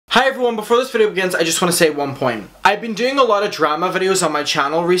Hi everyone, before this video begins, I just want to say one point. I've been doing a lot of drama videos on my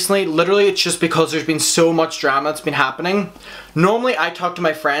channel recently. Literally, it's just because there's been so much drama that's been happening. Normally, I talk to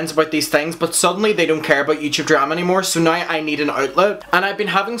my friends about these things, but suddenly they don't care about YouTube drama anymore, so now I need an outlet. And I've been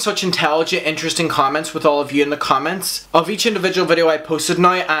having such intelligent, interesting comments with all of you in the comments of each individual video I posted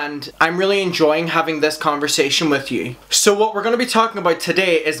now, and I'm really enjoying having this conversation with you. So what we're going to be talking about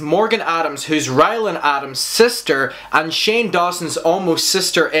today is Morgan Adams, who's Rylan Adams' sister, and Shane Dawson's almost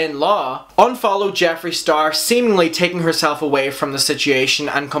sister-in-law, unfollowed Jeffree Star, seemingly taking herself away from the situation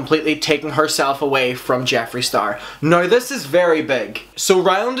and completely taking herself away from Jeffree Star. Now this is very big. So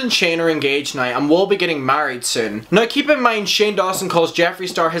Ryland and Shane are engaged now and will be getting married soon. Now keep in mind, Shane Dawson calls Jeffree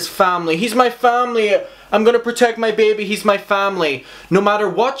Star his family. He's my family. I'm gonna protect my baby, he's my family. No matter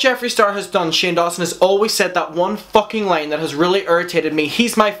what Jeffree Star has done, Shane Dawson has always said that one fucking line that has really irritated me.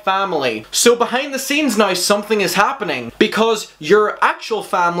 He's my family. So behind the scenes now, something is happening because your actual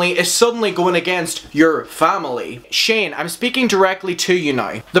family is suddenly going against your family. Shane, I'm speaking directly to you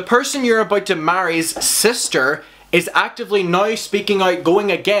now. The person you're about to marry's sister is actively now speaking out,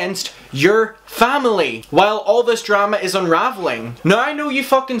 going against your family while all this drama is unraveling. Now I know you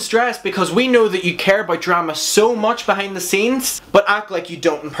fucking stress because we know that you care about drama so much behind the scenes, but act like you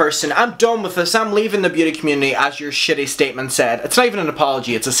don't in person. I'm done with this. I'm leaving the beauty community, as your shitty statement said. It's not even an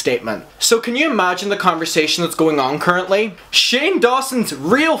apology, it's a statement. So can you imagine the conversation that's going on currently? Shane Dawson's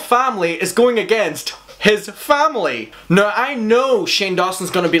real family is going against his family. Now I know Shane Dawson's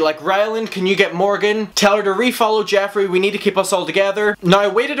gonna be like, Ryland, can you get Morgan? Tell her to refollow Jeffree, we need to keep us all together. Now I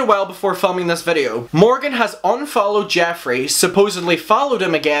waited a while before filming this video. Morgan has unfollowed Jeffree, supposedly followed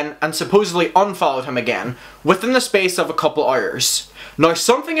him again, and supposedly unfollowed him again, within the space of a couple hours. Now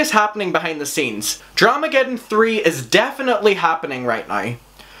something is happening behind the scenes. Dramageddon 3 is definitely happening right now.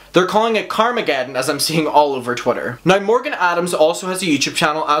 They're calling it Karmageddon, as I'm seeing all over Twitter. Now, Morgan Adams also has a YouTube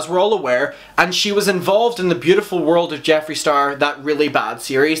channel, as we're all aware, and she was involved in the Beautiful World of Jeffree Star, that really bad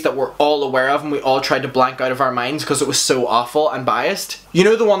series that we're all aware of and we all tried to blank out of our minds because it was so awful and biased. You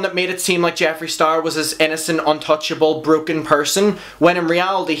know, the one that made it seem like Jeffree Star was this innocent, untouchable, broken person, when in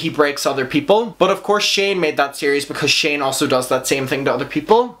reality he breaks other people. But of course Shane made that series because Shane also does that same thing to other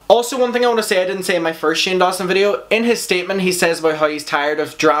people. Also, one thing I want to say I didn't say in my first Shane Dawson video, in his statement he says about how he's tired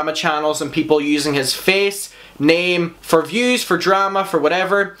of drama channels and people using his face, name, for views, for drama, for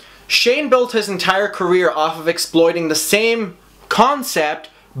whatever. Shane built his entire career off of exploiting the same concept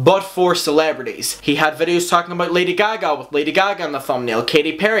but for celebrities. He had videos talking about Lady Gaga with Lady Gaga in the thumbnail,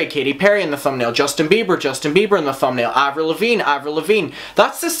 Katy Perry in the thumbnail, Justin Bieber in the thumbnail, Avril Lavigne.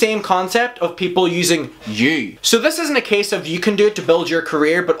 That's the same concept of people using you. So this isn't a case of you can do it to build your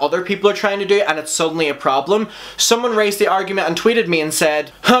career but other people are trying to do it and it's suddenly a problem. Someone raised the argument and tweeted me and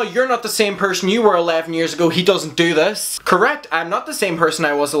said, "Huh, you're not the same person you were 11 years ago, he doesn't do this." Correct, I'm not the same person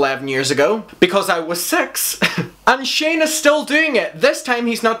I was 11 years ago because I was 6. And Shane is still doing it. This time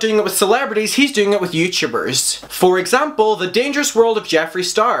he's not doing it with celebrities, he's doing it with YouTubers. For example, The Dangerous World of Jeffree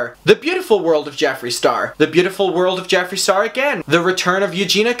Star, The Beautiful World of Jeffree Star, The Beautiful World of Jeffree Star again, The Return of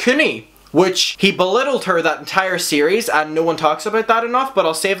Eugenia Cooney, which he belittled her that entire series and no one talks about that enough, but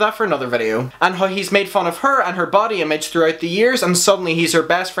I'll save that for another video. And how he's made fun of her and her body image throughout the years and suddenly he's her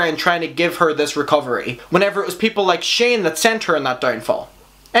best friend trying to give her this recovery, whenever it was people like Shane that sent her in that downfall.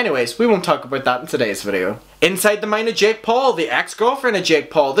 Anyways, we won't talk about that in today's video. Inside the mind of Jake Paul, the ex-girlfriend of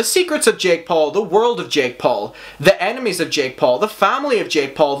Jake Paul, the secrets of Jake Paul, the world of Jake Paul, the enemies of Jake Paul, the family of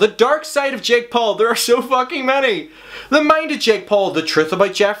Jake Paul, the dark side of Jake Paul, there are so fucking many. The mind of Jake Paul, the truth about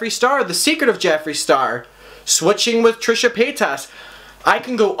Jeffree Star, the secret of Jeffree Star, switching with Trisha Paytas. I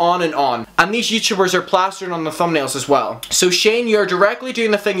can go on, and these YouTubers are plastered on the thumbnails as well. So Shane, you're directly doing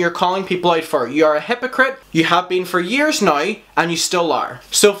the thing you're calling people out for. You are a hypocrite, you have been for years now, and you still are.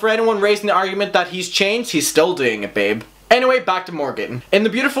 So for anyone raising the argument that he's changed, he's still doing it, babe. Anyway, back to Morgan. In the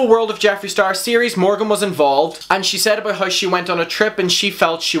Beautiful World of Jeffree Star series, Morgan was involved, and she said about how she went on a trip and she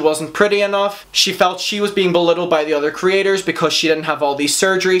felt she wasn't pretty enough. She felt she was being belittled by the other creators because she didn't have all these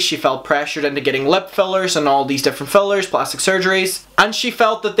surgeries. She felt pressured into getting lip fillers and all these different fillers, plastic surgeries. And she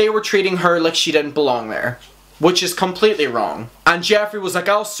felt that they were treating her like she didn't belong there, which is completely wrong. And Jeffree was like,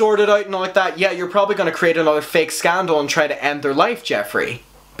 I'll sort it out and all like that. Yeah, you're probably going to create another fake scandal and try to end their life, Jeffree.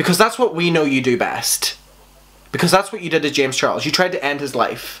 Because that's what we know you do best. Because that's what you did to James Charles. You tried to end his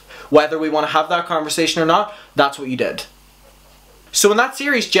life. Whether we want to have that conversation or not, that's what you did. So in that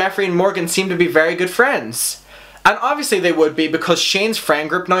series, Jeffree and Morgan seem to be very good friends. And obviously they would be, because Shane's friend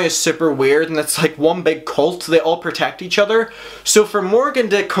group now is super weird and it's like one big cult. They all protect each other. So for Morgan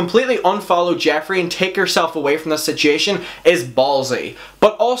to completely unfollow Jeffree and take herself away from this situation is ballsy.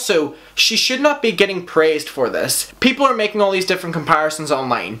 But also, she should not be getting praised for this. People are making all these different comparisons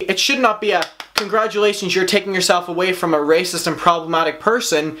online. It should not be a, congratulations, you're taking yourself away from a racist and problematic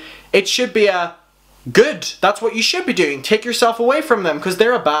person. It should be a, good. That's what you should be doing. Take yourself away from them because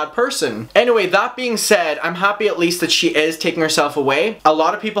they're a bad person. Anyway, that being said, I'm happy at least that she is taking herself away. A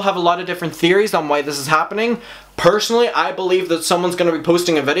lot of people have a lot of different theories on why this is happening. Personally, I believe that someone's going to be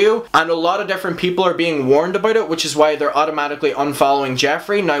posting a video and a lot of different people are being warned about it, which is why they're automatically unfollowing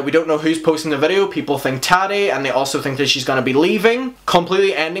Jeffree. Now, we don't know who's posting the video. People think Taddy, and they also think that she's going to be leaving,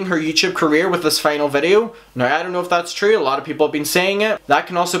 completely ending her YouTube career with this final video. Now, I don't know if that's true. A lot of people have been saying it. That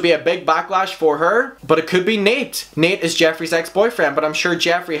can also be a big backlash for her, but it could be Nate. Nate is Jeffree's ex-boyfriend, but I'm sure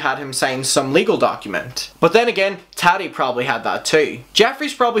Jeffree had him sign some legal document. But then again, Taddy probably had that too.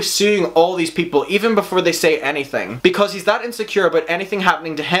 Jeffree's probably suing all these people even before they say anything, because he's that insecure about anything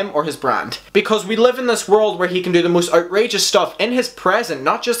happening to him or his brand. Because we live in this world where he can do the most outrageous stuff in his present,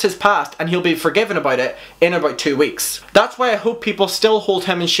 not just his past, and he'll be forgiven about it in about 2 weeks. That's why I hope people still hold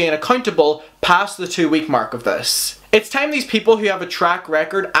him and Shane accountable past the 2-week mark of this. It's time these people who have a track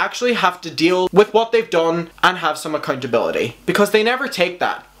record actually have to deal with what they've done and have some accountability, because they never take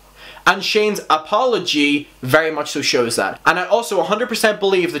that. And Shane's apology very much so shows that. And I also 100%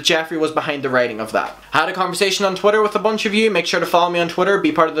 believe that Jeffree was behind the writing of that. I had a conversation on Twitter with a bunch of you. Make sure to follow me on Twitter,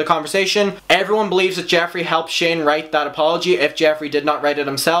 be part of the conversation. Everyone believes that Jeffree helped Shane write that apology if Jeffree did not write it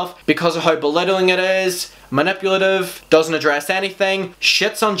himself, because of how belittling it is, manipulative, doesn't address anything,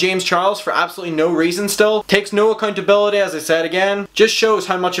 shits on James Charles for absolutely no reason still, takes no accountability, as I said again, just shows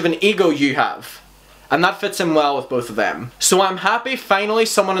how much of an ego you have. And that fits in well with both of them. So I'm happy finally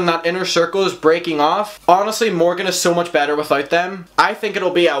someone in that inner circle is breaking off. Honestly, Morgan is so much better without them. I think it'll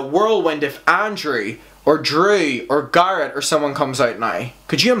be a whirlwind if Andrew or Drew or Garrett or someone comes out now.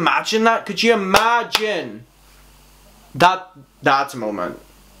 Could you imagine that? Could you imagine? That's a moment.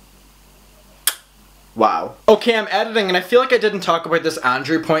 Wow. Okay, I'm editing and I feel like I didn't talk about this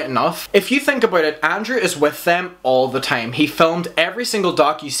Andrew point enough. If you think about it, Andrew is with them all the time. He filmed every single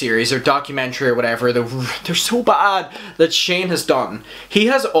docu-series or documentary or whatever, they're so bad, that Shane has done. He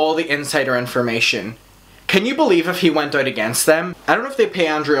has all the insider information. Can you believe if he went out against them? I don't know if they pay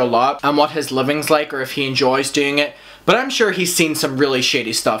Andrew a lot and what his living's like or if he enjoys doing it, but I'm sure he's seen some really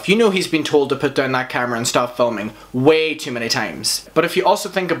shady stuff. You know he's been told to put down that camera and stop filming way too many times. But if you also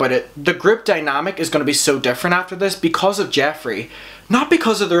think about it, the group dynamic is going to be so different after this because of Jeffree. Not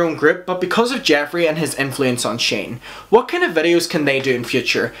because of their own group, but because of Jeffree and his influence on Shane. What kind of videos can they do in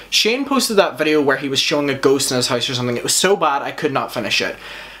future? Shane posted that video where he was showing a ghost in his house or something. It was so bad I could not finish it.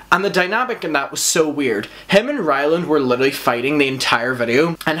 And the dynamic in that was so weird. Him and Ryland were literally fighting the entire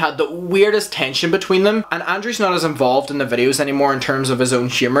video and had the weirdest tension between them. And Andrew's not as involved in the videos anymore in terms of his own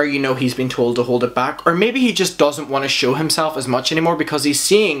humor. You know, he's been told to hold it back. Or maybe he just doesn't want to show himself as much anymore because he's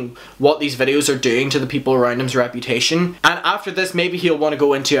seeing what these videos are doing to the people around him's reputation. And after this, maybe he'll want to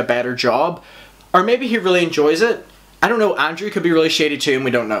go into a better job. Or maybe he really enjoys it. I don't know, Andrew could be really shady too and we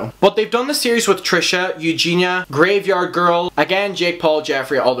don't know. But they've done the series with Trisha, Eugenia, Graveyard Girl, again Jake Paul,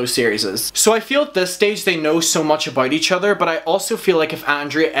 Jeffree, all those series. So I feel at this stage they know so much about each other, but I also feel like if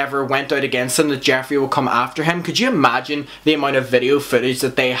Andrew ever went out against him that Jeffree will come after him. Could you imagine the amount of video footage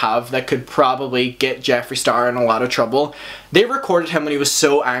that they have that could probably get Jeffree Star in a lot of trouble? They recorded him when he was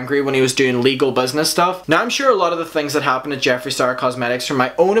so angry when he was doing legal business stuff. Now I'm sure a lot of the things that happened at Jeffree Star Cosmetics, from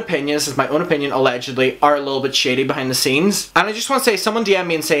my own opinion, this is my own opinion allegedly, are a little bit shady behind the scenes. And I just want to say, someone DM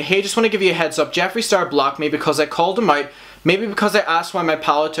me and say, hey, just want to give you a heads up, Jeffree Star blocked me because I called him out, maybe because I asked why my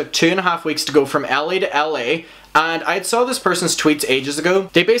palette took 2.5 weeks to go from LA to LA, and I saw this person's tweets ages ago.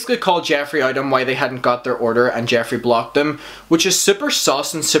 They basically called Jeffree out on why they hadn't got their order and Jeffree blocked them, which is super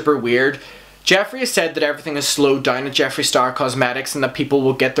sus and super weird. Jeffree has said that everything is slowed down at Jeffree Star Cosmetics and that people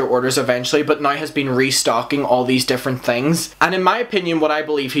will get their orders eventually, but now has been restocking all these different things. And in my opinion, what I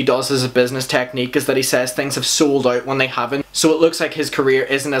believe he does as a business technique is that he says things have sold out when they haven't, so it looks like his career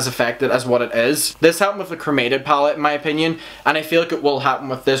isn't as affected as what it is. This happened with the cremated palette in my opinion, and I feel like it will happen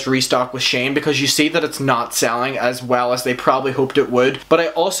with this restock with Shane because you see that it's not selling as well as they probably hoped it would. But I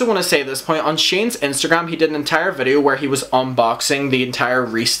also want to say this point, on Shane's Instagram he did an entire video where he was unboxing the entire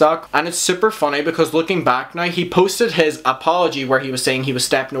restock, and it's super funny because looking back now, he posted his apology where he was saying he was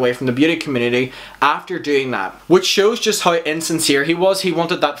stepping away from the beauty community after doing that, which shows just how insincere he was. He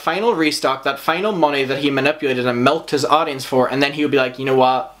wanted that final restock, that final money that he manipulated and milked his audience for, and then he would be like, you know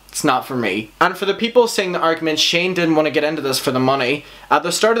what, It's not for me. And for the people saying the argument Shane didn't want to get into this for the money, at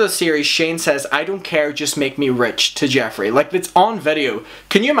the start of the series Shane says, "I don't care, just make me rich," to Jeffree. Like, it's on video.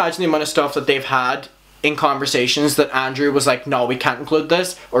 Can you imagine the amount of stuff that they've had in conversations that Andrew was like, "No, we can't include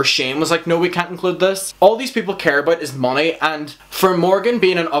this," or Shane was like, "No, we can't include this"? All these people care about is money, and for Morgan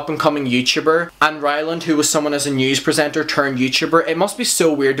being an up-and-coming YouTuber, and Ryland, who was someone as a news presenter turned YouTuber, it must be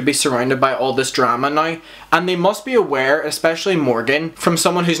so weird to be surrounded by all this drama now, and they must be aware, especially Morgan, from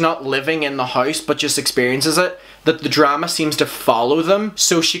someone who's not living in the house but just experiences it, that the drama seems to follow them,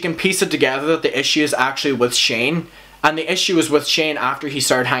 so she can piece it together that the issue is actually with Shane. And the issue was with Shane after he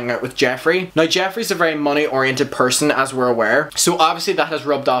started hanging out with Jeffree. Now, Jeffree's a very money-oriented person, as we're aware, so obviously that has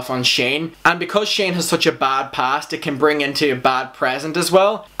rubbed off on Shane. And because Shane has such a bad past, it can bring into a bad present as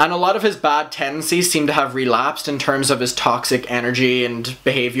well. And a lot of his bad tendencies seem to have relapsed in terms of his toxic energy and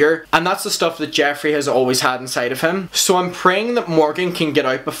behaviour. And that's the stuff that Jeffree has always had inside of him. So I'm praying that Morgan can get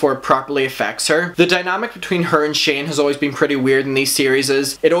out before it properly affects her. The dynamic between her and Shane has always been pretty weird in these series.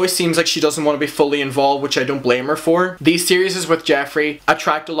 It always seems like she doesn't want to be fully involved, which I don't blame her for. These series with Jeffree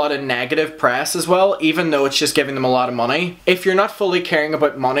attract a lot of negative press as well, even though it's just giving them a lot of money. If you're not fully caring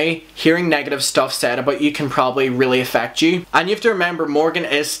about money, hearing negative stuff said about you can probably really affect you. And you have to remember, Morgan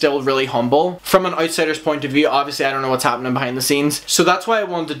is still really humble. From an outsider's point of view, obviously I don't know what's happening behind the scenes. So that's why I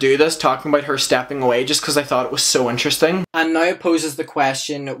wanted to do this, talking about her stepping away, just because I thought it was so interesting. And now it poses the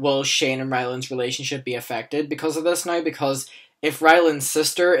question, will Shane and Ryland's relationship be affected because of this now? Because if Ryland's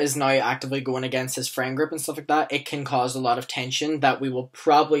sister is now actively going against his friend group and stuff like that, it can cause a lot of tension that we will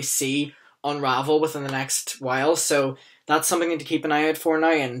probably see unravel within the next while. So that's something to keep an eye out for now,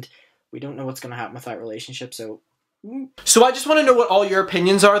 and we don't know what's going to happen with that relationship, so I just want to know what all your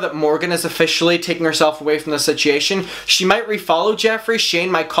opinions are that Morgan is officially taking herself away from the situation. She might refollow Jeffree. Shane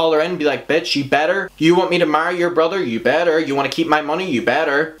might call her in and be like, "Bitch, you better. You want me to marry your brother? You better. You want to keep my money? You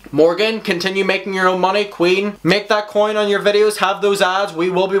better." Morgan, continue making your own money, queen. Make that coin on your videos. Have those ads. We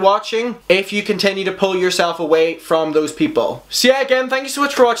will be watching if you continue to pull yourself away from those people. So yeah, again, thank you so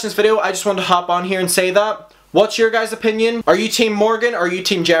much for watching this video. I just wanted to hop on here and say that. What's your guys' opinion? Are you team Morgan or are you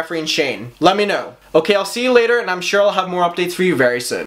team Jeffree and Shane? Let me know. Okay, I'll see you later, and I'm sure I'll have more updates for you very soon.